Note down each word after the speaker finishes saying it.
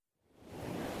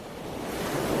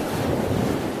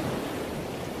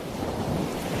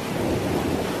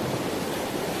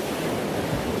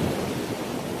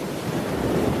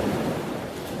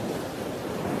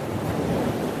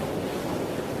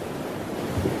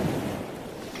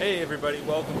Hey everybody,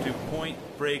 welcome to Point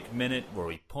Break Minute, where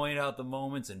we point out the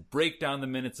moments and break down the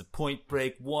minutes of Point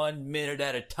Break 1 minute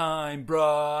at a time,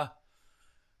 brah.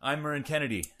 I'm Marin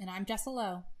Kennedy. And I'm Jessa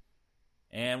Lowe.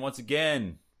 And once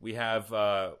again, we have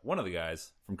one of the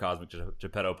guys from Cosmic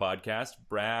Geppetto Podcast,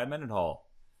 Brad Mendenhall.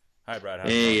 Hi, Brad. How's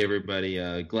it going? Hey,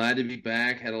 everybody. Glad to be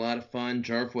back. Had a lot of fun.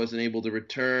 Jarf wasn't able to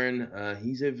return.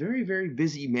 He's a very, very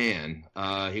busy man.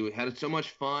 He had so much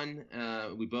fun.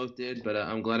 We both did, but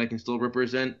I'm glad I can still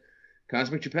represent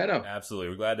Cosmic Geppetto. Absolutely.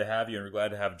 We're glad to have you, and we're glad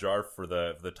to have Jarf for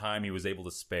the time he was able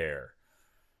to spare.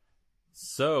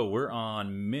 So we're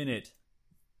on minute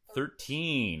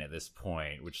 13 at this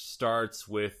point, which starts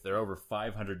with, there are over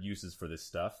 500 uses for this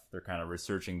stuff. They're kind of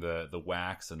researching the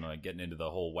wax and getting into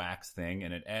the whole wax thing,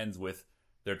 and it ends with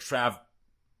their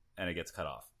and it gets cut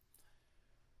off.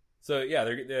 So yeah,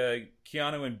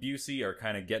 Keanu and Busey are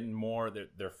kind of getting more.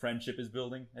 Their friendship is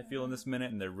building, I feel, in this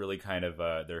minute, and they're really kind of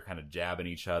jabbing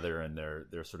each other, and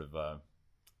they're sort of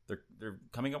they're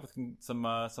coming up with some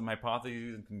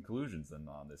hypotheses and conclusions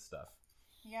on this stuff.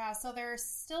 Yeah, so they're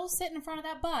still sitting in front of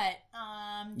that butt.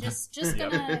 Just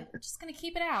gonna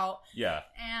keep it out. Yeah.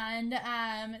 And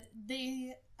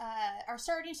they are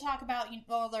starting to talk about.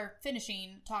 They're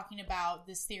finishing talking about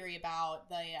this theory about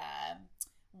the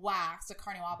wax, the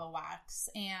Carnauba wax,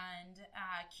 and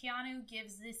Keanu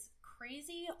gives this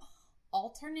crazy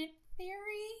alternate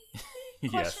theory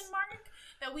question mark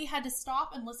that we had to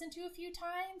stop and listen to a few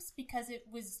times because it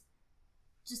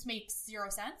just makes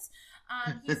zero sense.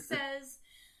 He says,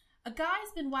 a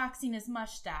guy's been waxing his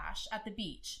mustache at the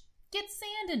beach, gets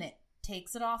sand in it,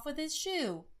 takes it off with his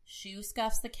shoe,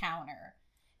 scuffs the counter.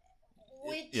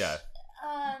 Which, yeah.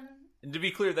 And to be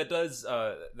clear,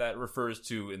 that refers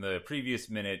to, in the previous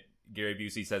minute, Gary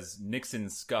Busey says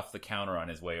Nixon scuffed the counter on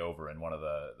his way over in one of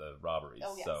the robberies.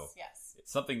 Oh, yes, so yes.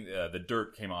 Something, the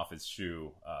dirt came off his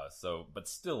shoe. But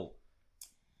still,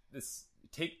 this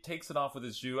takes it off with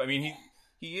his shoe. I mean,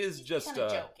 He is just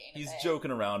he's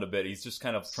joking around a bit. He's just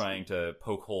kind of trying to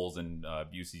poke holes in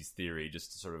Busey's theory,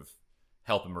 just to sort of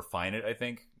help him refine it. I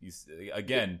think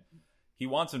he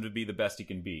wants him to be the best he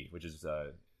can be, which is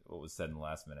what was said in the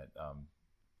last minute.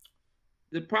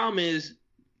 The problem is,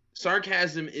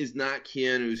 sarcasm is not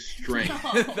Keanu's strength.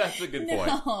 No, that's a good point.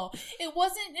 No, it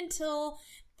wasn't until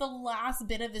the last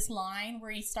bit of his line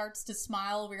where he starts to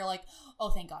smile, where you're like,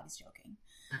 oh, thank God he's joking.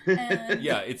 And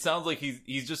yeah, it sounds like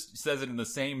he just says it in the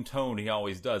same tone he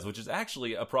always does, which is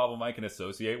actually a problem I can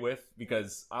associate with,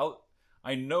 because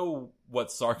I know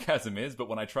what sarcasm is, but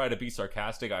when I try to be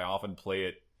sarcastic, I often play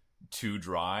it too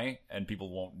dry, and people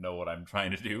won't know what I'm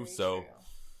trying to do. Very so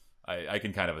true. I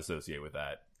can kind of associate with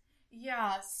that.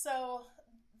 Yeah, so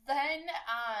then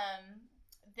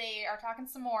they are talking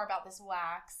some more about this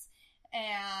wax,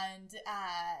 and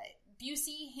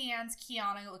Busey hands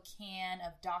Keanu a can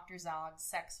of Dr. Zog's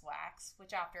Sex Wax,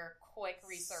 which after quick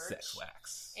research, Sex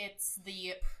Wax. It's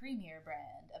the premier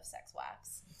brand of sex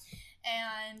wax.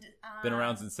 And been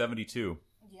around since 1972.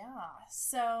 Yeah,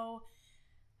 so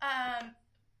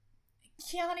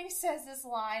Keanu says this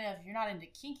line of, you're not into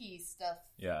kinky stuff,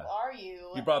 are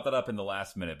you? You brought that up in the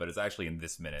last minute, but it's actually in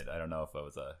this minute. I don't know if it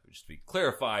was just to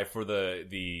clarify for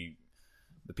the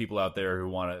people out there who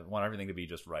want everything to be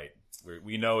just right.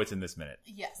 We know it's in this minute.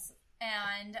 Yes.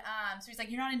 And so he's like,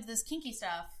 you're not into this kinky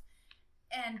stuff.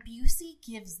 And Busey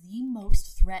gives the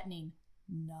most threatening,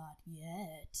 not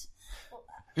yet.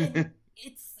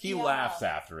 He laughs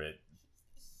after it.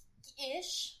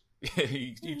 Ish.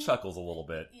 he chuckles a little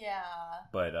bit. Yeah.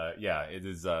 But it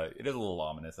is a little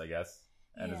ominous, I guess.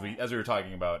 And as we were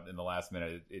talking about in the last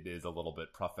minute, it is a little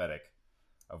bit prophetic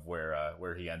of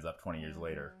where he ends up 20 years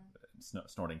later,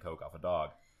 snorting coke off a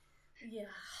dog. Yeah.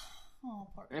 Oh,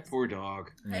 poor dog.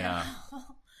 Yeah.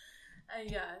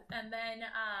 Yeah. And then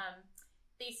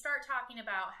they start talking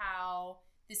about how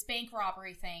this bank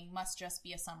robbery thing must just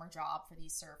be a summer job for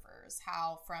these surfers.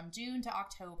 How from June to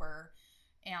October,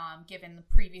 given the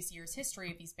previous year's history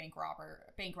of these bank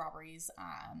robberies,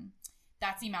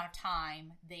 that's the amount of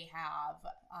time they have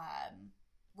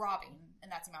robbing,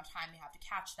 and that's the amount of time they have to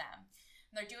catch them.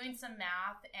 And they're doing some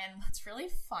math, and what's really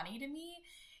funny to me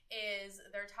is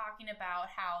they're talking about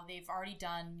how they've already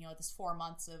done, this 4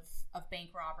 months of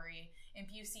bank robbery. And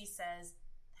Busey says,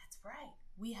 that's right,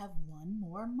 we have one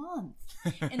more month.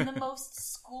 In the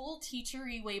most school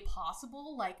teachery way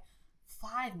possible, like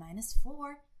 5 minus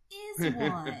 4 is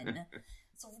 1.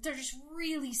 So they're just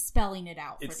really spelling it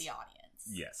out for the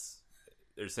audience. Yes.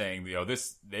 They're saying,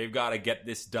 they've got to get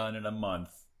this done in a month.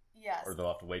 Yes. Or they'll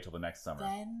have to wait till the next summer.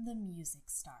 Then the music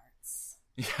starts.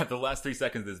 Yeah, the last 3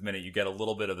 seconds of this minute, you get a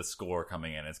little bit of the score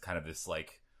coming in. It's kind of this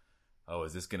like, oh,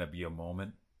 is this going to be a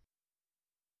moment?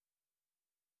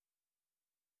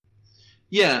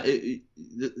 Yeah,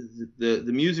 the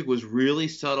music was really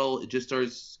subtle. It just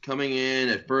starts coming in.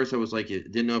 At first, I was like,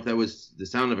 didn't know if that was the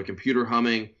sound of a computer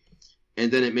humming, and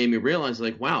then it made me realize,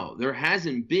 like, wow, there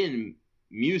hasn't been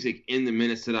music in the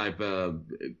minutes that I've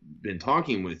been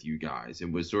talking with you guys.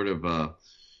 It was sort of,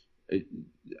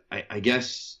 I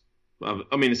guess,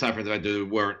 I mean, aside from the fact that there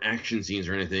weren't action scenes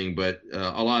or anything, but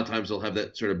a lot of times they'll have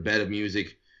that sort of bed of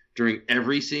music during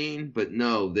every scene. But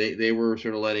no, they were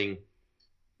sort of letting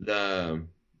the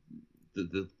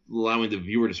allowing the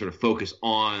viewer to sort of focus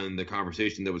on the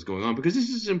conversation that was going on, because this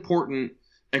is important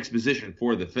exposition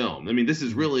for the film. I mean, this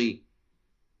is really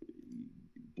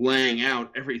laying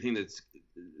out everything that's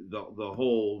the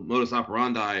whole modus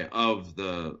operandi of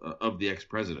the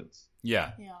ex-presidents.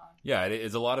 Yeah. It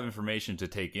is a lot of information to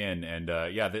take in, and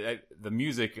the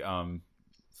music, from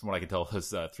what I can tell,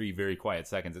 was 3 very quiet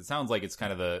seconds. It sounds like it's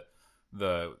kind of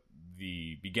the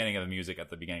beginning of the music at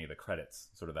the beginning of the credits,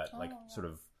 sort of that sort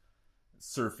of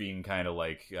surfing kind of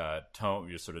like tone,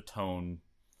 just sort of tone,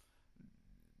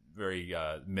 very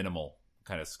minimal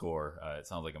kind of score. It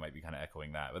sounds like it might be kind of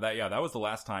echoing that. But that was the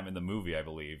last time in the movie, I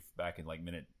believe, back in like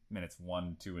minutes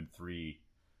 1, 2, and 3,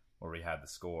 where we had the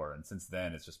score, and since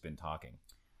then it's just been talking.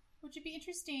 Would it be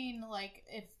interesting, like,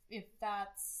 if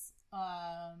that's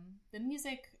the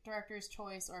music director's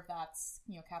choice, or if that's,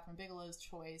 Catherine Bigelow's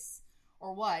choice,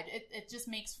 or what? It just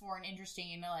makes for an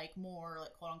interesting, like, more,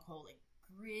 like, quote unquote, like,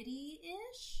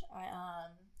 gritty-ish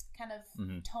kind of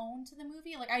tone to the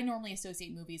movie. Like, I normally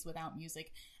associate movies without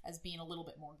music as being a little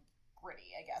bit more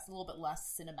gritty, I guess, a little bit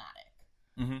less cinematic.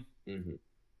 I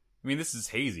mean, this is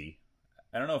hazy.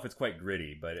 I don't know if it's quite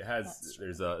gritty, but it has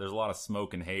there's a lot of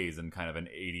smoke and haze and kind of an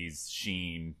 80s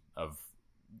sheen of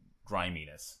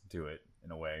griminess to it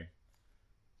in a way.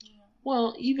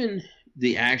 Well, even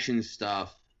the action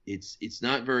stuff, it's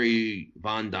not very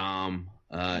Van Damme.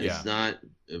 It's not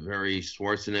very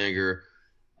Schwarzenegger.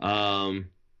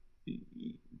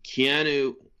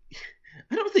 Keanu,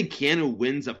 I don't think Keanu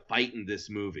wins a fight in this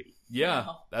movie. Yeah,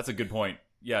 that's a good point.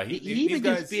 Yeah, he even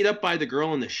gets beat up by the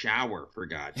girl in the shower, for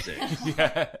God's sake.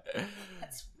 Yeah.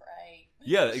 That's right.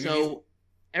 Yeah. So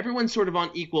everyone's sort of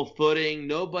on equal footing.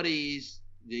 Nobody's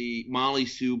the Molly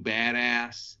Sue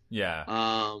badass.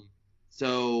 Yeah.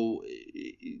 So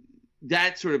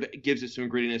that sort of gives it some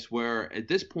grittiness, where at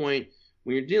this point,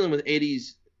 when you're dealing with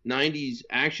 80s, 90s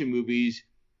action movies,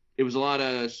 it was a lot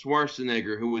of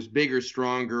Schwarzenegger, who was bigger,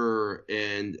 stronger,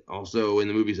 and also in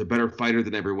the movies a better fighter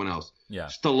than everyone else. Yeah.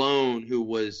 Stallone, who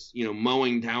was,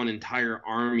 mowing down entire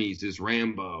armies as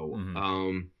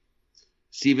Rambo.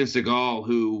 Steven Seagal,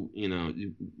 who,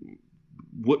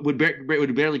 would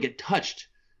barely get touched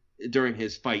during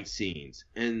his fight scenes.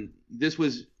 And this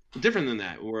was different than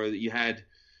that, where you had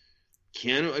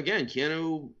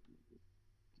Keanu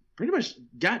pretty much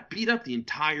got beat up the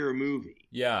entire movie.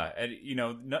 Yeah, and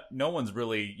no one's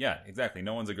really, exactly.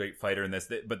 No one's a great fighter in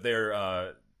this, but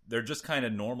they're just kind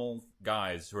of normal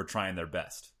guys who are trying their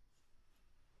best,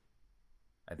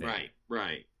 I think.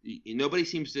 Right. Nobody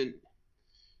seems to.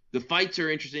 The fights are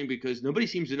interesting because nobody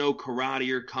seems to know karate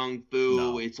or kung fu.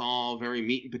 No. It's all very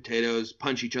meat and potatoes.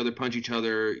 Punch each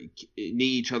other, knee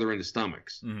each other in the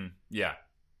stomachs. Mm-hmm. Yeah.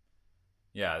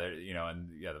 And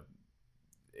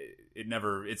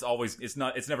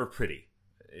it's never pretty.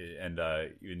 And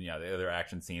even the other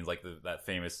action scenes, like that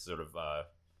famous sort of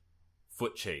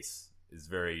foot chase, is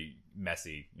very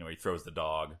messy. He throws the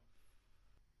dog.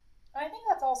 I think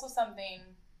that's also something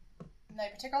that I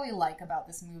particularly like about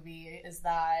this movie, is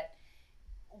that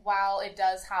while it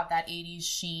does have that 80s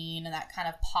sheen and that kind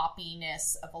of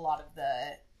poppiness of a lot of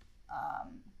the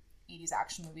 80s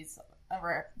action movies,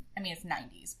 it's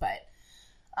 90s, but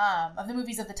of the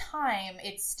movies of the time,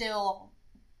 it still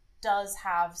does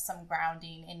have some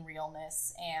grounding in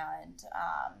realness and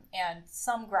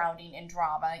some grounding in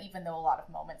drama, even though a lot of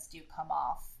moments do come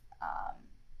off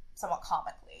somewhat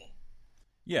comically.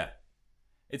 Yeah.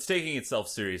 It's taking itself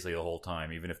seriously the whole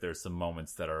time, even if there's some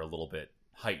moments that are a little bit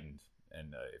heightened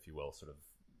and, if you will, sort of,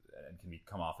 and can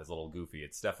come off as a little goofy.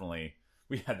 It's definitely,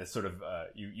 we had this sort of,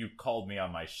 you called me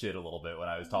on my shit a little bit when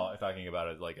I was talking about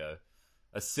it like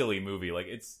a silly movie. Like,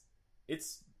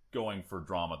 it's going for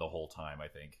drama the whole time, I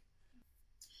think.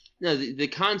 No, the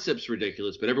concept's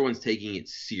ridiculous, but everyone's taking it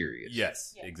serious.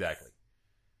 Yes, exactly.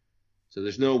 So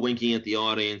there's no winking at the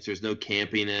audience. There's no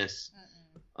campiness.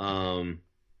 And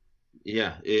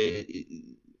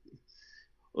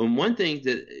one thing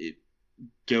that,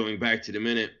 going back to the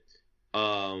minute,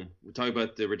 we're talking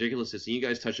about the ridiculousness, and you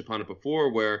guys touched upon it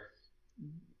before, where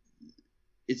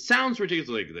it sounds ridiculous,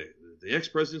 like the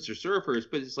ex-presidents are surfers,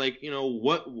 but it's like,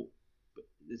 what?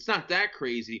 It's not that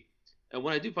crazy. And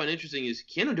what I do find interesting is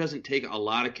Keanu doesn't take a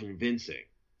lot of convincing.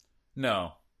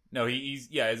 No, he's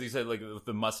as you said, like with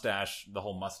the mustache, the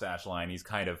whole mustache line. He's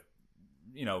kind of,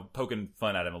 poking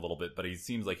fun at him a little bit, but he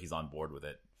seems like he's on board with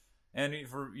it. And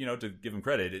for to give him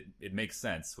credit, it makes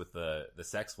sense with the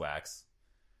sex wax,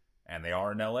 and they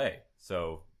are in L.A.,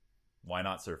 so why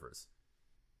not surfers?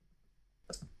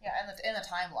 Yeah, and in the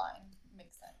timeline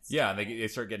makes sense. Yeah, they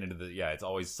start getting into it's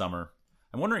always summer.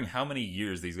 I'm wondering how many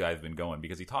years these guys have been going,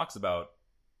 because he talks about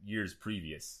years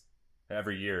previous.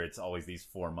 Every year, it's always these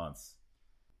 4 months.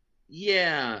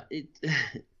 Yeah,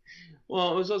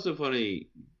 well, it was also funny.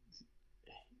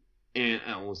 And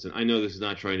listen, I know this is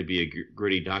not trying to be a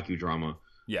gritty docudrama.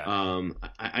 Yeah.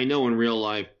 I know in real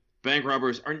life, bank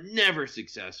robbers are never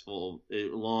successful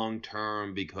long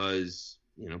term because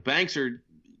banks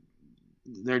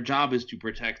their job is to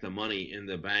protect the money in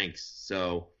the banks.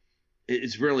 So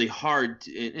it's really hard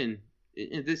to, and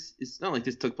this, it's not like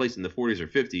this took place in the 40s or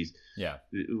 50s. Yeah.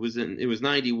 It was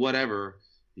 90 whatever.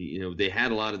 They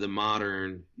had a lot of the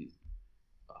modern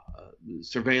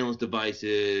surveillance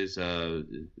devices,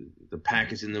 the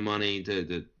packets in the money,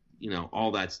 the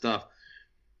all that stuff.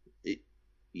 It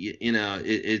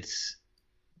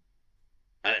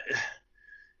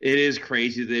is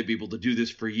crazy that they'd be able to do this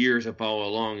for years and follow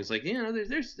along. It's like,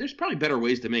 there's probably better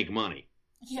ways to make money.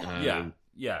 Yeah.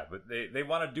 Yeah, but they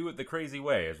want to do it the crazy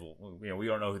way. As well, we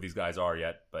don't know who these guys are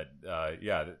yet, but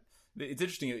it's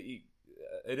interesting.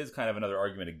 It is kind of another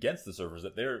argument against the surfers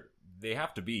that they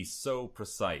have to be so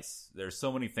precise. There's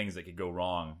so many things that could go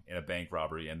wrong in a bank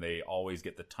robbery, and they always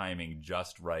get the timing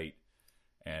just right.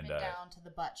 And down to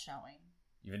the butt showing.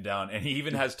 Even down, and he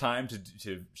even has time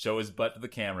to show his butt to the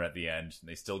camera at the end, and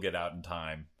they still get out in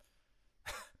time.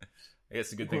 I guess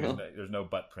the good thing is that there's no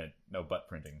butt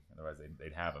printing. Otherwise,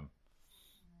 they'd have him.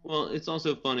 Well, it's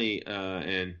also funny,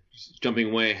 and just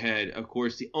jumping way ahead, of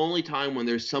course, the only time when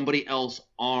there's somebody else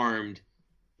armed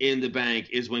in the bank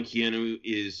is when Keanu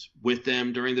is with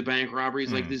them during the bank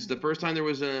robberies. Like, this is the first time there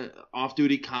was an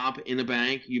off-duty cop in a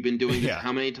bank. You've been doing this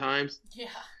how many times? Yeah.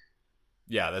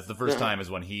 Yeah, that's the first time is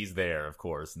when he's there, of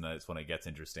course, and that's when it gets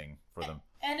interesting for them.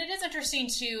 And it is interesting,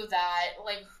 too, that,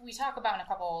 like we talk about in a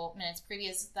couple minutes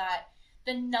previous, that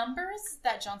the numbers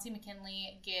that John C.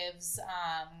 McGinley gives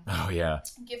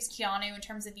gives Keanu in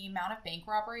terms of the amount of bank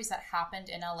robberies that happened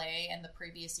in LA in the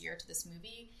previous year to this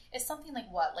movie is something like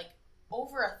what? Like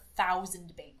over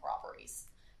 1,000 bank robberies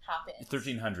happened.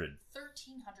 1,300.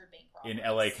 1,300 bank robberies.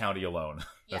 In LA County alone.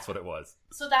 That's what it was.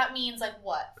 So that means like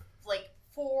what? Like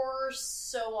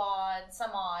some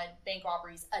odd bank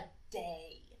robberies a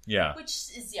day. Yeah. Which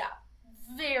is,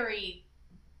 very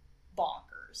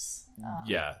bonkers.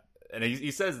 Yeah. And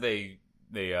he says they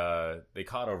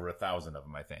caught over 1,000 of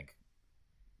them, I think.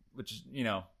 Which,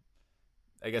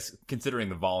 I guess considering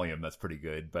the volume, that's pretty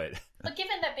good. But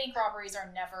given that bank robberies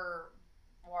are never,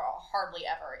 or hardly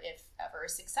ever, if ever,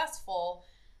 successful,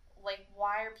 like,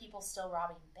 why are people still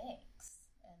robbing banks?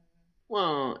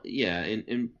 Well, yeah,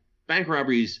 and bank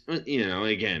robberies,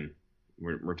 again,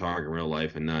 we're talking real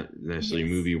life and not necessarily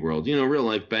movie world. Real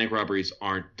life bank robberies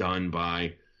aren't done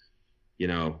by,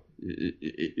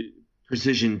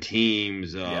 precision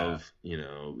teams of,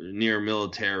 near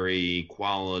military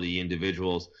quality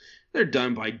individuals. They're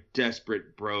done by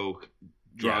desperate, broke,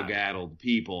 drug-addled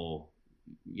people.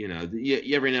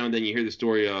 Every now and then you hear the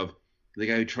story of the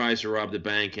guy who tries to rob the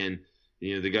bank and,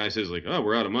 the guy says, like, oh,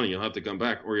 we're out of money. You'll have to come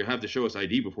back, or you'll have to show us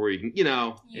ID before you can,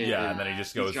 and then he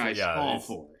just goes, fall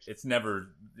for it.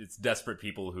 It's desperate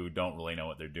people who don't really know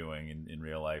what they're doing in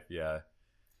real life, yeah.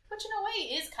 Which, in a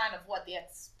way, is kind of what the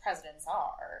ex-presidents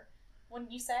are,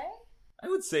 wouldn't you say? I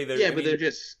would say they're... Yeah, but they're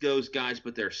just those guys,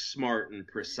 but they're smart and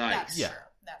precise. That's true.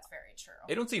 That's very true.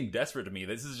 They don't seem desperate to me.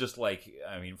 This is just like,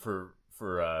 for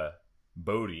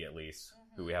Bodhi, at least,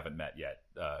 who we haven't met yet.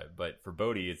 But for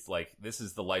Bodhi, it's like, this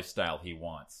is the lifestyle he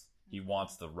wants. He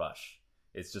wants the rush.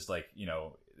 It's just like,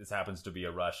 this happens to be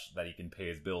a rush that he can pay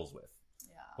his bills with.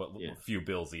 What few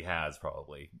bills he has,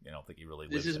 probably. I don't think he really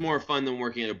lives. This is more fun than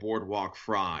working at a Boardwalk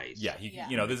Fries. Yeah,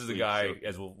 this is a guy,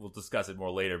 as we'll discuss it more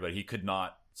later, but he could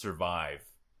not survive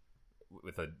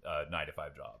with a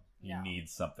 9-to-5 job. He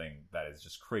needs something that is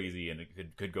just crazy, and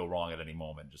it could go wrong at any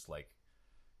moment. Just like,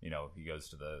 he goes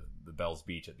to the Bell's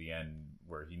Beach at the end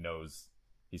where he knows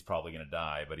he's probably going to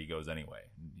die, but he goes anyway.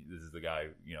 This is the guy,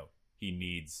 he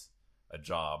needs a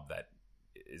job that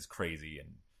is crazy, and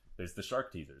there's the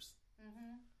shark teasers.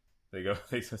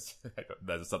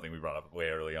 That's something we brought up way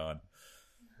early on.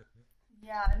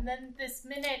 Yeah, and then this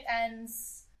minute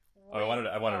ends. I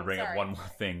wanted to bring up one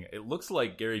more thing. It looks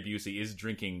like Gary Busey is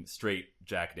drinking straight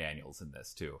Jack Daniels in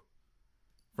this too,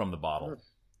 from the bottle.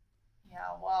 Yeah,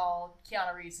 well,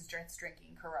 Keanu Reeves is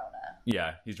drinking Corona.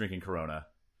 Yeah, he's drinking Corona.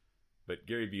 But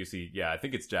Gary Busey, yeah, I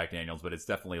think it's Jack Daniels, but it's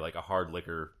definitely like a hard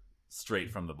liquor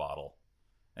straight from the bottle.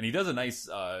 And he does a nice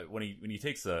when he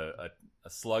takes a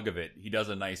slug of it, he does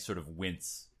a nice sort of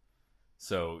wince.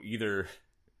 So either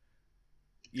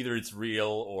it's real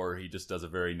or he just does a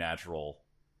very natural,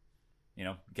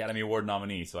 Academy Award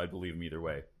nominee. So I believe him either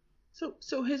way.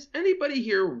 So has anybody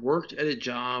here worked at a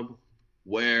job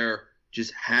where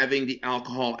just having the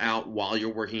alcohol out while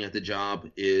you're working at the job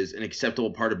is an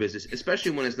acceptable part of business,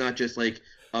 especially when it's not just like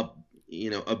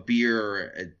a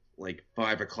beer at like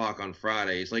 5 o'clock on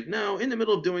Friday? It's like, no, in the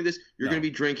middle of doing this, you're going to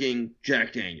be drinking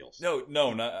Jack Daniels. No,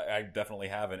 I definitely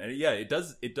haven't. And yeah, it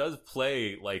does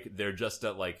play like they're just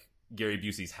at like Gary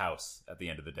Busey's house at the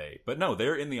end of the day. But no,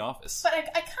 they're in the office. But I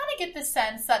kind of get the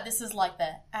sense that this is like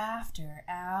the after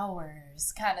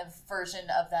hours kind of version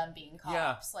of them being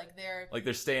cops. Yeah.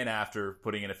 They're staying after,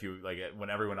 putting in a few, like when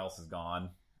everyone else is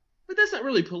gone. But that's not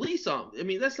really police. I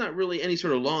mean, that's not really any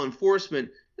sort of law enforcement.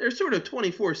 They're sort of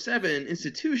 24/7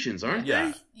 institutions, aren't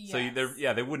they? Yes.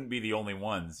 So they wouldn't be the only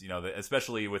ones,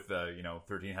 especially with the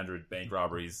 1,300 bank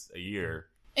robberies a year.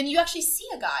 And you actually see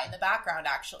a guy in the background,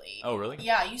 actually. Oh, really?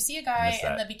 Yeah, you see a guy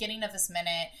in the beginning of this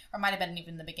minute, or might have been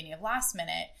even the beginning of last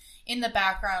minute, in the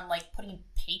background, like, putting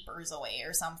papers away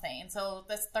or something. So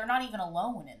they're not even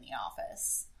alone in the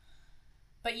office.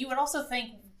 But you would also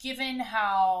think, given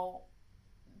how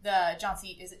is it John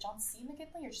C.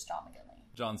 McGinley or just John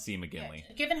McGinley? John C. McGinley.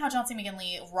 Yeah, given how John C.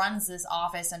 McGinley runs this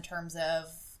office in terms of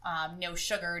no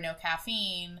sugar, no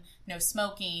caffeine, no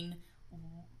smoking,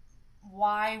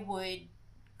 why would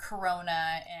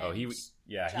Corona and he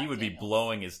would be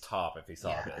blowing his top if he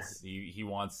saw this. He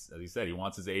wants, as he said,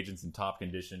 his agents in top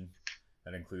condition.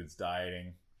 That includes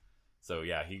dieting. So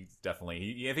yeah, he's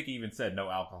definitely. I think he even said no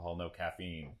alcohol, no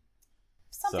caffeine.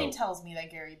 Something tells me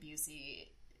that Gary Busey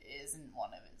isn't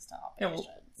one of his top agents.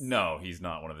 No, he's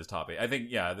not one of his top eight. I think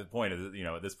the point is,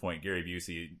 at this point, Gary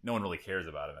Busey, no one really cares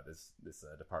about him at this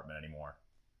department anymore.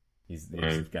 He's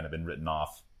kind of been written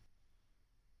off.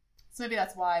 So maybe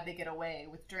that's why they get away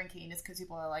with drinking, is because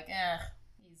people are like,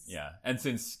 Yeah, and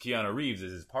since Keanu Reeves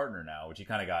is his partner now, which he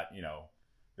kind of got,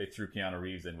 they threw Keanu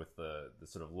Reeves in with the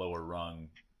sort of lower rung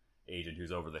agent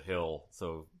who's over the hill,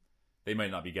 so they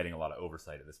might not be getting a lot of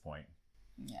oversight at this point.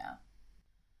 Yeah.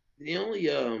 The only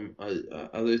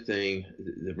other thing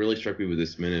that really struck me with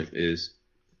this minute is,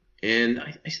 and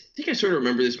I think I sort of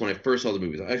remember this when I first saw the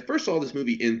movie. I first saw this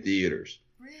movie in theaters.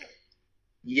 Really?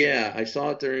 Yeah, I saw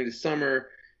it during the summer.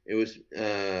 It was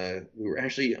we were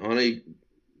actually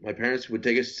my parents would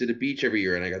take us to the beach every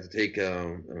year, and I got to take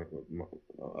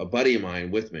a buddy of mine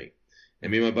with me.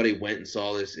 And me and my buddy went and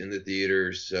saw this in the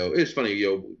theaters. So it was funny,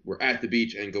 we're at the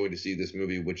beach and going to see this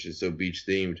movie, which is so beach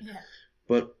themed. Yeah.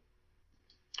 But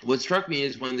what struck me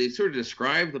is when they sort of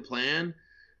described the plan,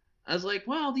 I was like,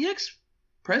 wow, the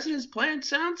ex-president's plan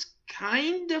sounds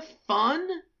kind of fun.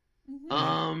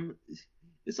 Mm-hmm.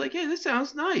 It's like, hey, this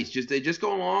sounds nice. They just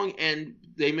go along and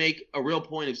they make a real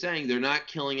point of saying they're not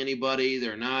killing anybody.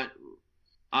 They're not.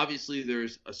 Obviously,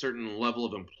 there's a certain level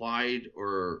of implied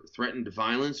or threatened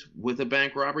violence with a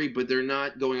bank robbery, but they're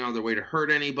not going out of their way to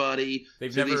hurt anybody.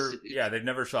 They've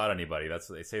never shot anybody.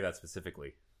 They say that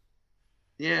specifically.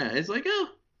 Yeah, it's like, oh,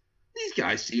 these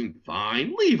guys seem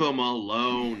fine. Leave them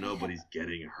alone. Nobody's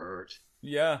getting hurt.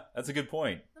 Yeah, that's a good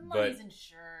point. The money's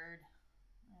insured.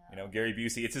 Yeah. Gary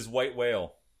Busey, it's his white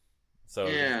whale, so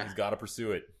he's got to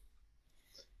pursue it.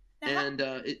 And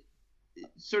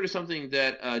it's sort of something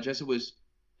that Jessa was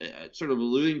sort of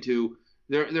alluding to.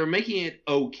 They're making it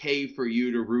okay for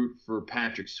you to root for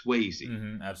Patrick Swayze.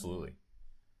 Mm-hmm, absolutely.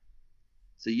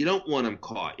 So you don't want them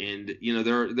caught, and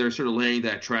they're sort of laying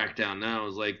that track down now.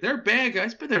 It's like they're bad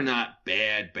guys, but they're not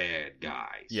bad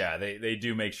guys. Yeah, they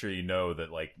do make sure that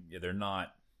like they're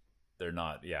not.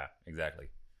 Yeah, exactly.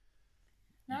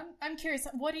 Now, I'm curious.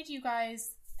 What did you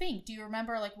guys think? Do you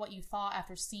remember like what you thought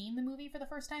after seeing the movie for the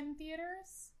first time in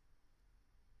theaters?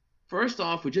 First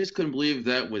off, we just couldn't believe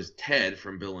that was Ted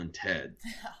from Bill and Ted.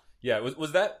 Yeah,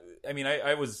 was that? I mean,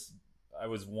 I was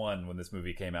one when this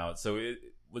movie came out, so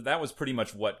that was pretty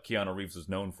much what Keanu Reeves was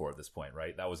known for at this point,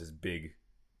 right? That was his big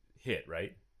hit,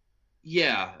 right?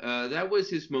 Yeah, that was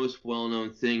his most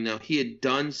well-known thing. Now, he had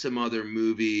done some other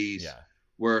movies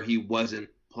where he wasn't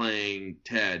playing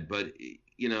Ted, but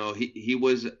he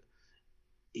was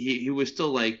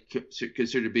still like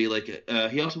considered to be like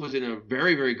he also was in a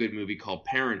very, very good movie called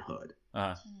Parenthood.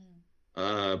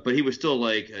 But he was still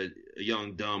like a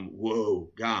young, dumb, whoa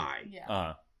guy.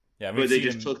 Yeah. Yeah, but they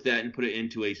just took that and put it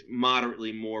into a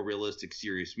moderately more realistic,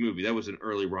 serious movie. That was an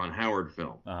early Ron Howard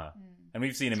film. And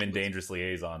we've seen him in Dangerous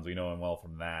Liaisons. We know him well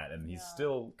from that, and he's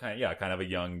still kind of a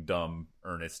young, dumb,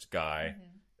 earnest guy.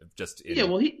 Just in,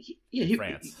 he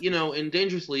France. In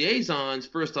Dangerous Liaisons,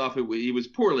 first off, he was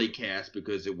poorly cast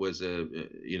because it was a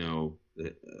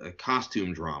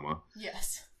costume drama.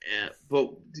 Yes.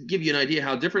 But to give you an idea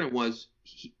how different it was,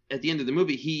 at the end of the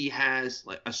movie, he has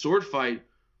like a sword fight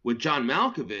with John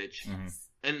Malkovich,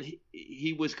 and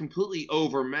he was completely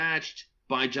overmatched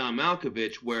by John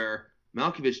Malkovich, where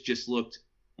Malkovich just looked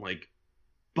like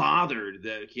bothered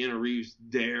that Keanu Reeves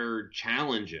dared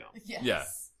challenge him. Yes. Yeah.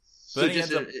 So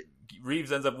then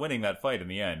Reeves ends up winning that fight in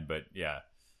the end, but yeah.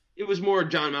 It was more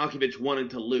John Malkovich wanting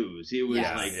to lose. He was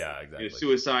exactly.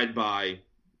 Suicide by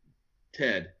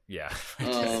Ted. Yeah.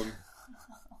 But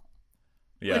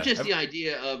just the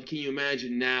idea of, can you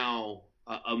imagine now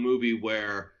a movie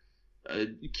where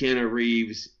Keanu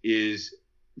Reeves is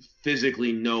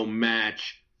physically no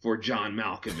match for John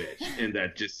Malkovich, and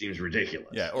that just seems ridiculous.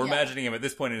 Yeah, or imagining him at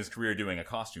this point in his career doing a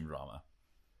costume drama.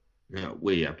 No,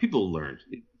 people learned.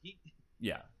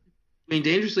 Yeah. I mean,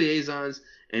 Dangerous Liaisons,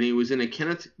 and he was in a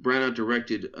Kenneth Branagh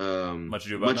directed Much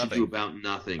Ado About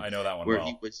Nothing. I know that one where well.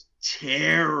 he was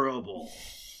terrible.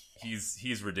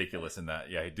 He's ridiculous in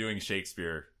that. Yeah, doing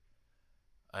Shakespeare.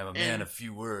 I'm a man of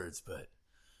few words, but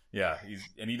yeah,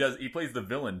 he plays the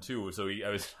villain too. So I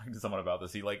was talking to someone about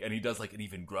this. He does like an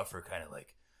even gruffer kind of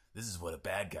like, this is what a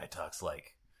bad guy talks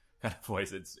like kind of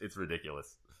voice. It's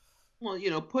ridiculous. Well,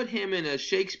 put him in a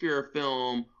Shakespeare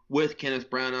film with Kenneth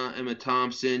Branagh, Emma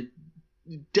Thompson,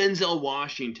 Denzel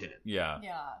Washington. Yeah.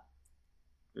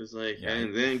 It was like,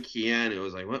 and then Keanu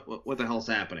was like, what the hell's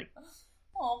happening?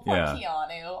 Oh, poor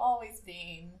Keanu, always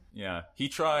being. Yeah, he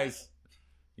tries.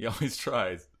 He always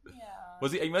tries. Yeah.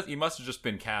 Was he? He must have just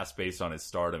been cast based on his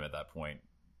stardom at that point,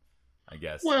 I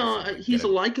guess. Well, he's a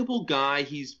likable guy.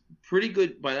 He's pretty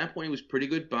good. By that point, he was pretty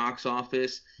good box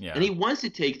office. Yeah. And he wants to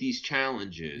take these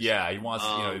challenges. Yeah, he wants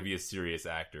to be a serious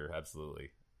actor.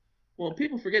 Absolutely. Well,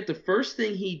 people forget the first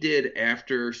thing he did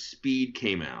after Speed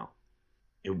came out.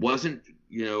 It wasn't,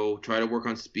 try to work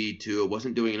on Speed 2. It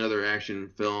wasn't doing another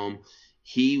action film.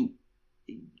 He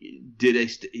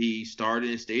starred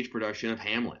in a stage production of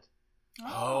Hamlet.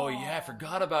 Oh yeah, I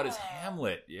forgot about his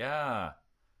Hamlet. Yeah,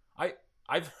 I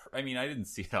didn't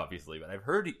see it obviously, but I've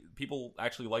heard people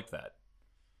actually liked that.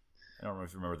 I don't know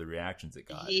if you remember the reactions it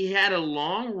got. He had a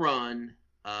long run,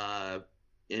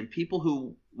 and people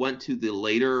who went to the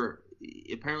later,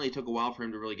 apparently it took a while for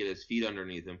him to really get his feet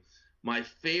underneath him. My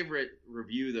favorite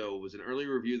review, though, was an early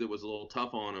review that was a little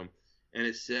tough on him, and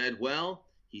it said, well,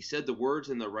 he said the words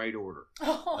in the right order.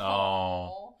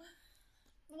 Oh.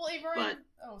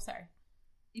 Well, sorry.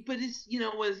 But it's,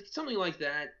 with something like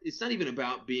that, it's not even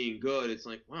about being good. It's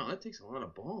like, wow, that takes a lot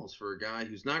of balls for a guy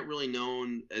who's not really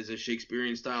known as a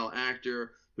Shakespearean-style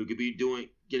actor who could be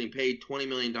getting paid $20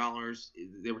 million.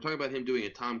 They were talking about him doing a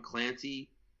Tom Clancy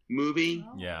movie.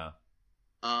 Oh. Yeah.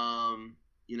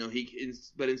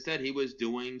 But instead he was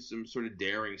doing some sort of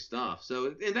daring stuff.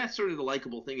 So, and that's sort of the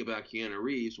likable thing about Keanu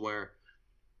Reeves, where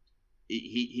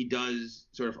he does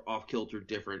sort of off-kilter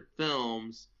different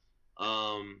films,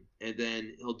 and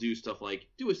then he'll do stuff like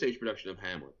do a stage production of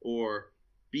Hamlet or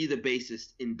be the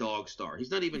bassist in Dog Star.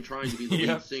 He's not even trying to be the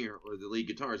lead singer or the lead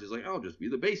guitarist. He's like, I'll just be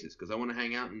the bassist because I want to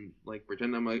hang out and like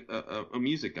pretend I'm a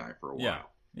music guy for a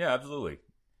while. Yeah, absolutely.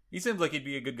 He seems like he'd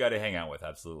be a good guy to hang out with.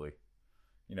 Absolutely.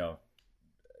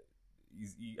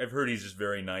 I've heard he's just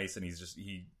very nice, and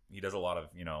he does a lot of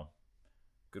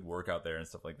good work out there and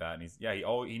stuff like that. And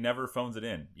he never phones it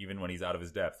in, even when he's out of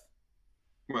his depth.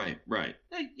 Right.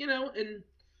 And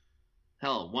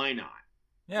hell, why not?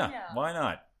 Yeah. Why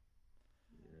not?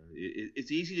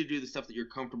 It's easy to do the stuff that you're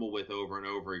comfortable with over and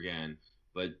over again,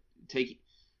 but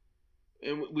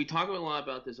and we talk a lot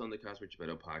about this on the Cosmic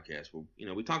Geppetto podcast.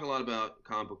 We talk a lot about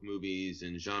comic book movies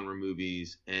and genre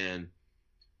movies, and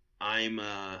I'm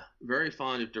very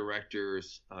fond of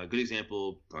directors. A good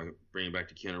example, bringing back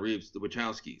to Keanu Reeves, the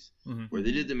Wachowskis, where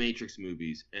they did the Matrix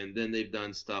movies, and then they've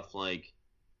done stuff like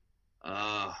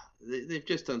they've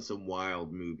just done some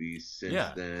wild movies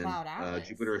since then.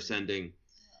 Jupiter Ascending,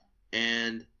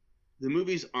 and the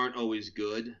movies aren't always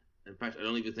good. In fact, I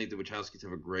don't even think the Wachowskis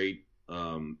have a great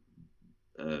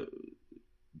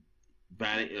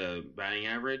batting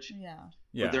average. Yeah.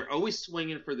 But they're always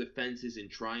swinging for the fences and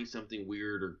trying something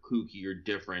weird or kooky or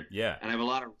different. Yeah. And I have a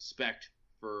lot of respect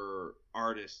for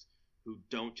artists who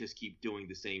don't just keep doing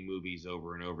the same movies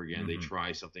over and over again. They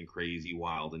try something crazy,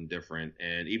 wild, and different.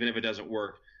 And even if it doesn't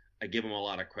work, I give them a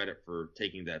lot of credit for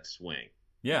taking that swing.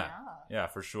 Yeah,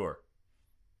 for sure.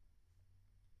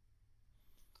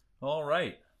 All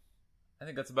right. I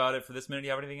think that's about it for this minute. Do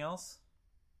you have anything else?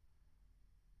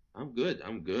 I'm good.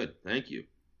 I'm good. Thank you.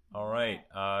 All right.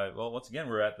 Well, once again,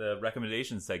 we're at the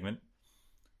recommendation segment.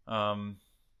 Well,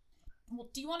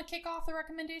 do you want to kick off the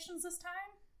recommendations this time?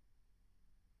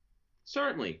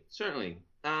 Certainly.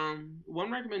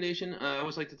 One recommendation, I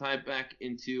always like to tie it back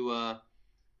into the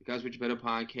Guys Which Better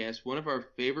podcast. One of our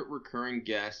favorite recurring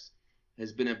guests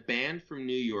has been a band from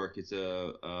New York. It's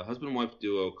a husband and wife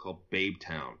duo called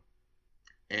Babetown.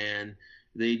 And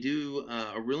they do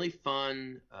a really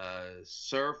fun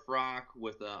surf rock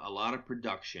with a lot of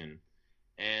production.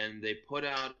 And they put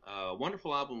out a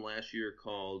wonderful album last year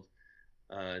called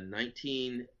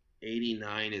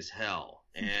 1989 is Hell.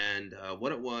 And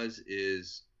what it was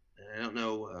is, I don't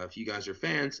know if you guys are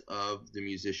fans of the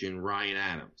musician Ryan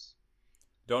Adams.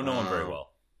 Don't know him very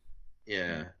well.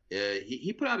 Yeah.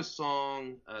 He put out a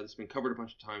song that's been covered a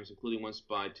bunch of times, including once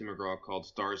by Tim McGraw, called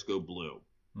Stars Go Blue.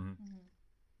 Mm-hmm.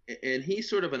 And he's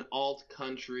sort of an alt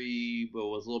country, but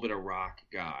was a little bit of rock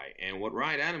guy. And what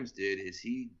Ryan Adams did is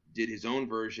he did his own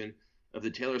version of the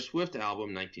Taylor Swift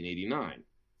album 1989.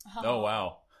 Oh,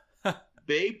 wow.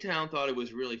 Babetown thought it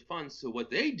was really fun, so what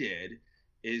they did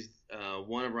is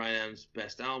one of Ryan Adams'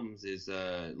 best albums is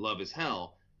Love Is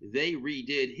Hell. They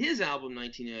redid his album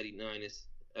 1989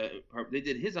 they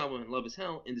did his album Love Is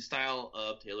Hell in the style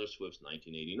of Taylor Swift's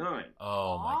 1989.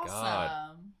 Oh my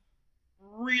God.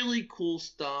 Really cool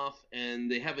stuff,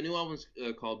 and they have a new album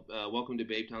called Welcome to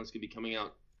Babetown. It's going to be coming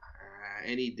out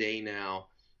any day now.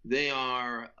 They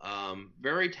are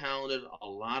very talented, a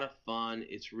lot of fun.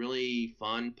 It's really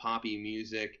fun, poppy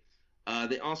music.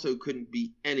 They also couldn't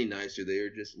be any nicer. They are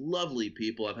just lovely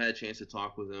people. I've had a chance to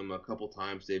talk with them a couple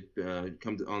times. They've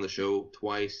come on the show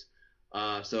twice.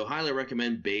 So highly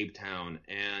recommend Babetown.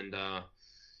 And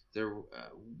their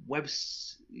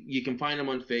you can find them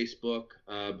on Facebook.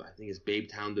 I think it's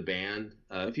Babetown the Band.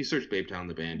 If you search Babetown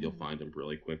the Band, you'll find them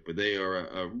really quick. But they are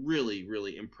a really,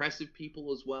 really impressive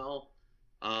people as well.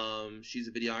 She's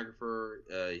a videographer.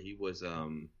 He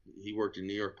worked in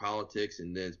New York politics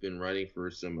and has been writing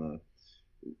for some.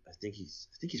 I think he's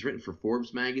written for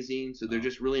Forbes magazine. So they're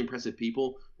just really impressive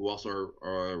people who also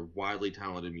are widely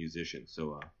talented musicians.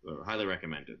 So highly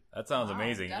recommended. That sounds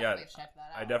amazing. Definitely check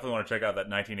that out. I definitely want to check out that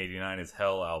 1989 is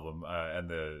Hell album. I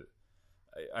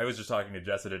was just talking to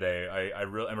Jessa today.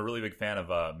 I'm a really big fan of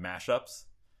mashups,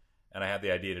 and I had the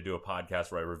idea to do a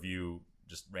podcast where I review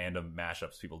just random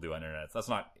mashups people do on the internet. So that's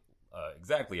not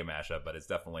exactly a mashup, but it's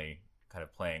definitely kind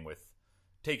of playing with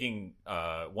taking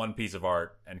one piece of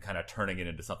art and kind of turning it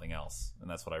into something else, and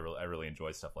that's what I really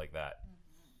enjoy, stuff like that.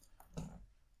 Mm-hmm.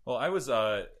 Well, I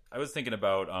was thinking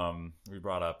about we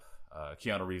brought up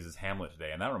Keanu Reeves' Hamlet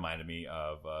today, and that reminded me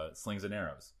of Slings and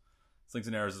Arrows. Slings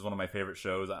and Arrows is one of my favorite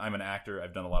shows. I'm an actor.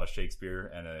 I've done a lot of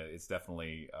Shakespeare, and it's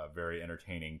definitely a very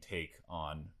entertaining take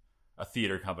on a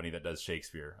theater company that does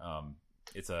Shakespeare.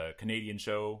 It's a Canadian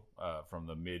show from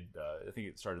the I think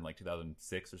it started in like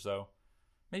 2006 or so.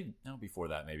 Maybe before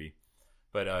that, maybe.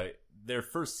 But their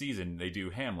first season, they do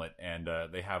Hamlet, and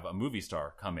they have a movie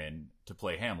star come in to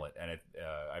play Hamlet. And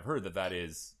I've heard that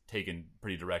is taken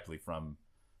pretty directly from,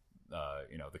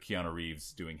 the Keanu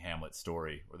Reeves doing Hamlet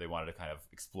story, where they wanted to kind of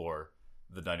explore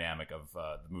the dynamic of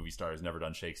the movie star who's never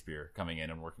done Shakespeare coming in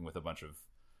and working with a bunch of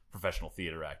professional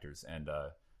theater actors. And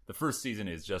the first season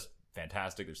is just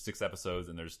fantastic. There's 6 episodes,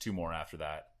 and there's 2 more after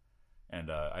that. And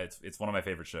it's one of my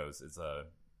favorite shows. It's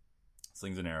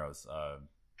Slings and Arrows.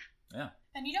 Yeah.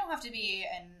 And you don't have to be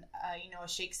a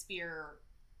Shakespeare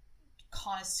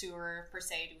connoisseur per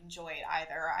se to enjoy it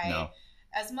either. No.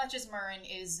 As much as Murren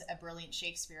is a brilliant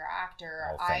Shakespeare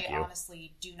actor, thank you.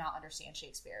 Honestly do not understand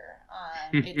Shakespeare.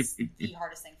 It's the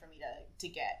hardest thing for me to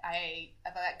get.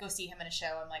 If I go see him in a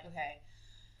show, I'm like, okay,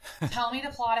 tell me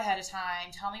the plot ahead of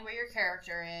time. Tell me where your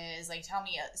character is. Like, tell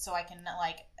me so I can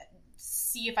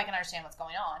see if I can understand what's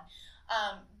going on.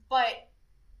 But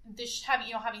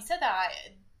having said that,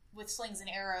 with Slings and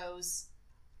Arrows,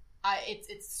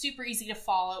 it's super easy to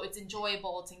follow. It's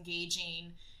enjoyable. It's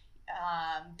engaging.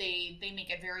 They make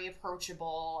it very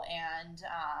approachable and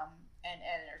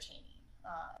entertaining.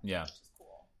 Yeah, which is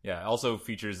cool. Yeah. Also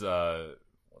features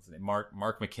what's his name?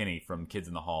 Mark McKinney from Kids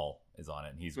in the Hall is on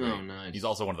it. And he's great. Oh, nice. He's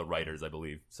also one of the writers, I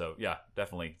believe. So yeah,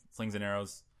 definitely Slings and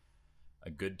Arrows, a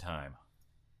good time.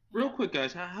 Real quick,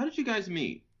 guys, how did you guys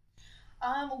meet?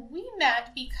 We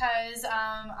met because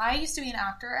I used to be an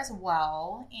actor as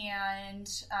well, and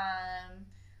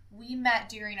we met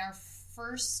during our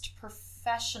first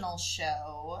professional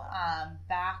show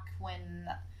back when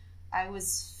I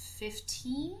was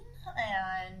 15,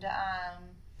 and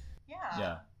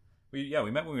yeah.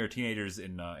 We met when we were teenagers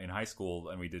in high school,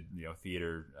 and we did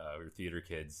theater. We were theater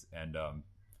kids, and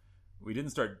we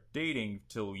didn't start dating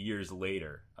till years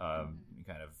later. We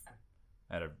kind of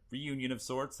had a reunion of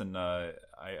sorts, and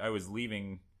I was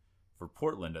leaving for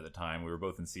Portland at the time. We were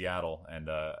both in Seattle, and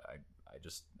I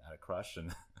just had a crush,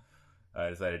 and I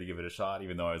decided to give it a shot,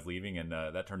 even though I was leaving, and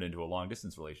that turned into a long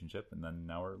distance relationship, and then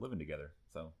now we're living together.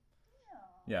 So,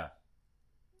 yeah.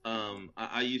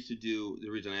 I used to do, the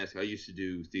reason I ask, I used to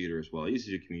do theater as well. I used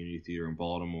to do community theater in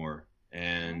Baltimore,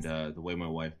 and the way my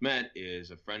wife met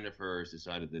is a friend of hers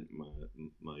decided that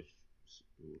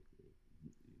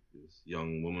this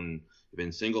young woman had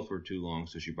been single for too long,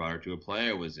 so she brought her to a play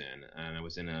I was in, and I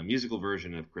was in a musical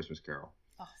version of Christmas Carol.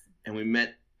 Awesome. And we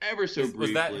met ever so briefly.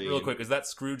 Was that, real quick, is that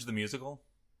Scrooge the Musical?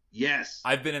 Yes.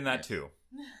 I've been in that too.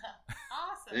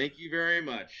 Awesome. Thank you very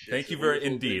much. Thank you very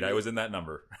indeed. I was in that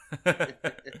number.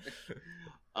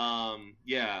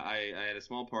 Yeah, I had a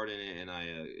small part in it, and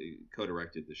I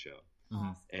co-directed the show.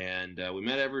 Awesome. And we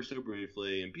met ever so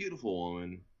briefly, and beautiful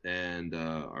woman, and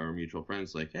our mutual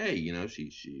friends like, hey, you know,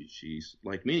 she's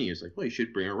like me. He's like, well, you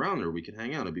should bring her around, or we can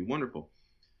hang out. It'd be wonderful.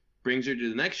 Brings her to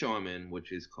the next show I'm in,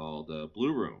 which is called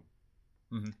Blue Room.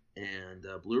 Mm-hmm. And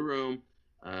Blue Room,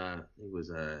 it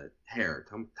was Hare,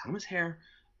 Thomas Hare,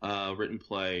 written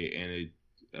play, and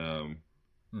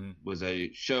it was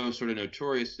a show sort of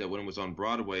notorious that when it was on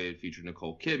Broadway, it featured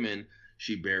Nicole Kidman.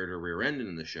 She bared her rear end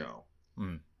in the show.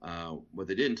 What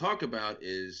they didn't talk about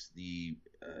is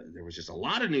there was just a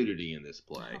lot of nudity in this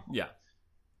play. Yeah.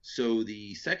 So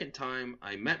the second time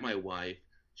I met my wife,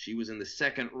 she was in the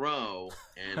second row,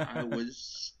 and I was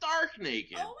stark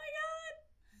naked. Oh my God!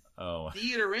 Oh.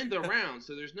 Theater end around,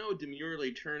 so there's no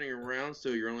demurely turning around, so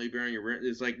you're only bearing your rear.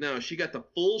 It's like, no, she got the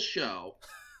full show,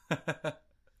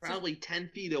 probably 10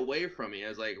 feet away from me. I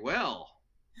was like, well,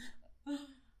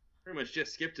 pretty much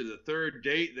just skipped to the third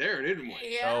date there, didn't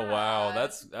we? Yeah. Oh wow,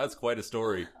 that's quite a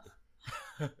story.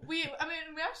 we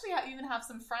actually even have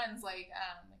some friends like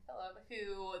Philip,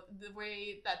 who the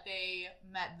way that they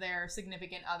met their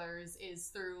significant others is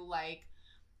through like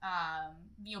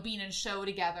being in a show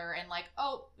together, and like,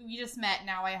 oh, we just met,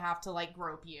 now I have to like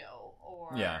grope you,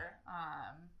 or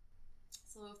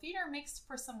so theater makes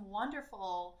for some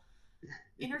wonderful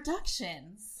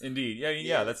introductions. Indeed.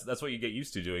 Yeah, that's what you get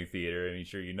used to doing theater. I mean,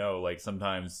 sure, like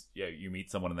sometimes you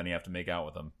meet someone and then you have to make out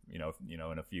with them, in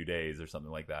a few days or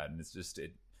something like that, and it's just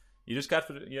you just have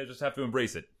to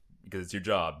embrace it because it's your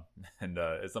job, and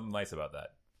it's something nice about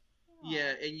that.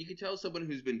 Yeah, and you can tell someone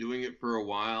who's been doing it for a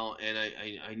while, and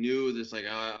I knew this, like,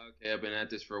 okay, I've been at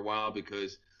this for a while,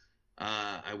 because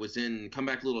I was in Come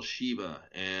Back Little Sheba,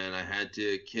 and I had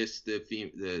to kiss the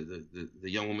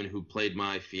young woman who played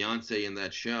my fiance in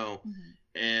that show,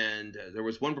 and there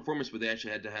was one performance where they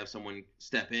actually had to have someone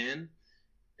step in,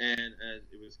 and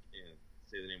it was,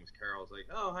 say the name was Carol. I was like,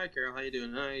 oh, hi, Carol, how you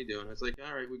doing? How you doing? I was like,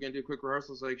 all right, we're going to do a quick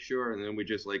rehearsal. I was like, sure, and then we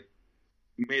just, like,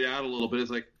 made out a little bit. It's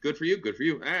like, good for you.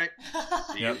 All right.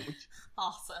 See you.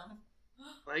 Awesome.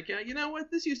 Like, you know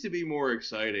what? This used to be more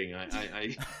exciting.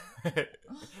 I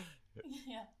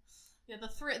Yeah.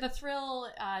 The thrill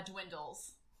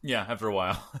dwindles. Yeah, after a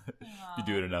while, you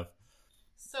do it enough.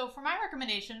 So, for my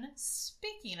recommendation,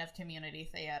 speaking of community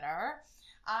theater,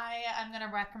 I am going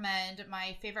to recommend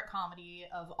my favorite comedy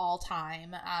of all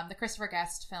time, the Christopher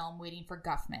Guest film, Waiting for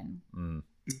Guffman.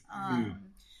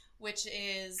 Which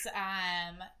is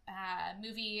a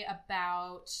movie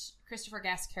about Christopher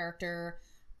Guest's character,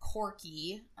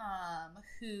 Corky,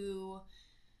 who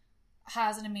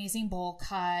has an amazing bowl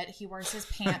cut. He wears his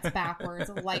pants backwards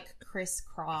like Criss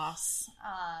Cross.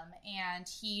 And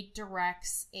he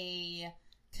directs a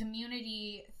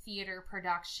community theater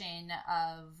production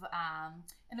of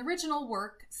an original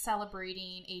work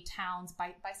celebrating a town's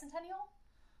bicentennial.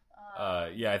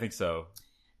 Yeah, I think so.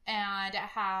 And it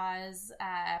has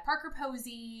Parker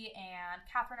Posey and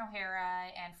Catherine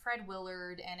O'Hara and Fred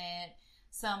Willard in it.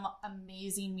 Some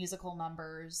amazing musical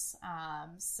numbers,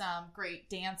 some great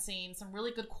dancing, some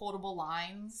really good quotable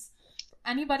lines.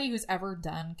 Anybody who's ever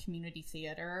done community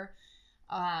theater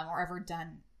or ever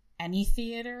done any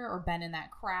theater or been in that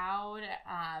crowd,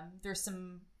 there's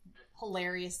some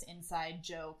hilarious inside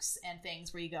jokes and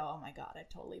things where you go, oh my God, I've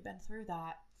totally been through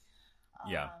that.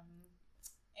 Yeah.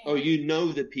 Oh, you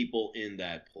know the people in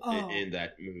that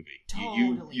movie.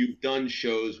 Totally. You've done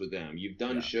shows with them. You've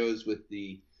done shows with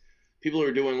the people who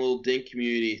are doing a little dink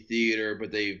community theater,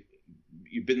 but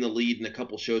you've been the lead in a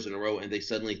couple shows in a row, and they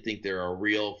suddenly think they're a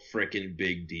real frickin'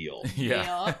 big deal.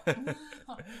 Yeah.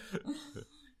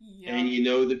 And you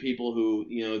know the people who,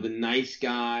 the nice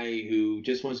guy who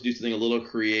just wants to do something a little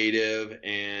creative,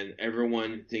 and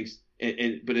everyone thinks,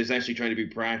 but is actually trying to be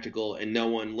practical, and no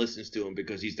one listens to him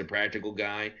because he's the practical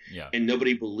guy. Yeah. And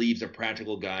nobody believes a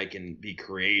practical guy can be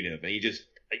creative, and he just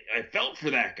I felt for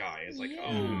that guy. It's like,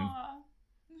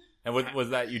 And was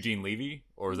that Eugene Levy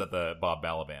or was that the Bob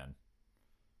Balaban?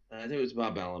 I think it was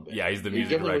Bob Balaban. Yeah, he's the music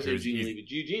definitely director. Was Eugene Levy.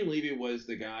 Eugene Levy was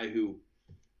the guy who,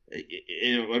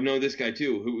 I've known this guy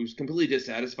too, who was completely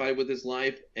dissatisfied with his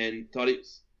life and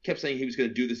kept saying he was going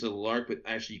to do this as a lark, but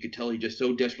actually you could tell he just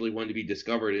so desperately wanted to be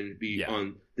discovered and be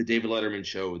on the David Letterman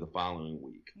show the following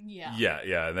week. Yeah.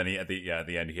 And then at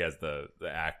the end he has the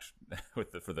act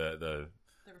with the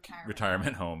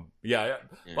retirement home. Yeah.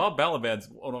 Bob Balaban's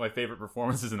one of my favorite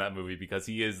performances in that movie because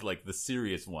he is like the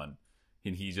serious one,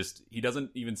 and he doesn't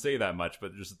even say that much,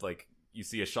 but just like you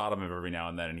see a shot of him every now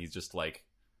and then, and he's just like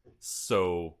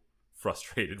so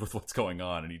frustrated with what's going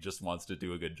on, and he just wants to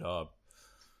do a good job.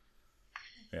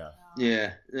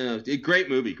 Yeah. No, great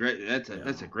movie. Great. That's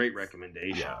a great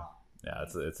recommendation. Yeah.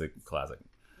 It's a classic.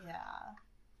 Yeah.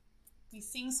 We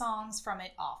sing songs from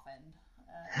it often.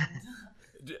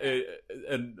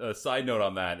 And a side note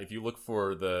on that, if you look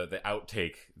for the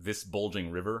outtake, "This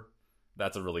Bulging River,"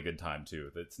 that's a really good time too.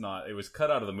 It was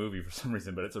cut out of the movie for some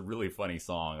reason, but it's a really funny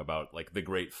song about like the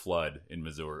Great Flood in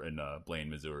Missouri, in Blaine,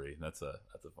 Missouri. That's a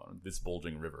fun one. "This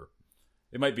Bulging River."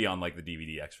 It might be on like the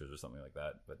DVD extras or something like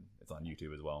that, but it's on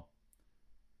YouTube as well.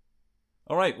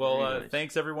 All right, well,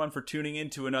 thanks everyone for tuning in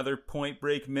to another Point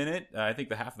Break Minute. I think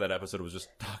the half of that episode was just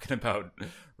talking about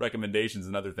recommendations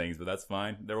and other things, but that's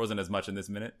fine. There wasn't as much in this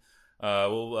minute.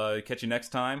 We'll catch you next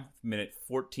time, minute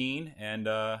 14. And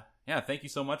thank you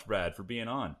so much, Brad, for being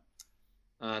on.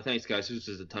 Thanks, guys. This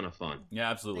was a ton of fun. Yeah,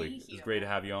 absolutely. It was great to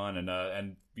have you on,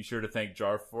 and be sure to thank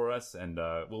Jar for us, and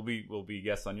we'll be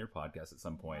guests on your podcast at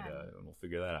some point, and we'll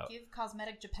figure that out. Give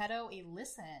Cosmetic Geppetto a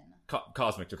listen.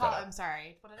 Cosmic Geppetto. I'm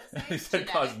sorry. What did I say? You said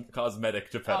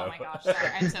Cosmetic Geppetto. Oh my gosh,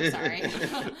 sorry. I'm so sorry.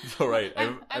 It's all right.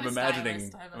 I'm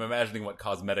imagining what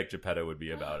Cosmetic Geppetto would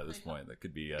be about at this point. That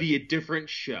could be a different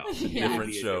show.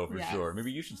 Different show for sure.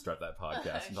 Maybe you should start that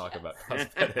podcast and talk about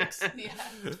cosmetics.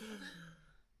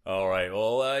 All right.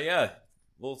 Well,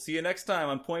 we'll see you next time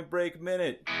on Point Break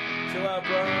Minute. Chill out,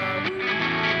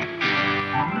 bro.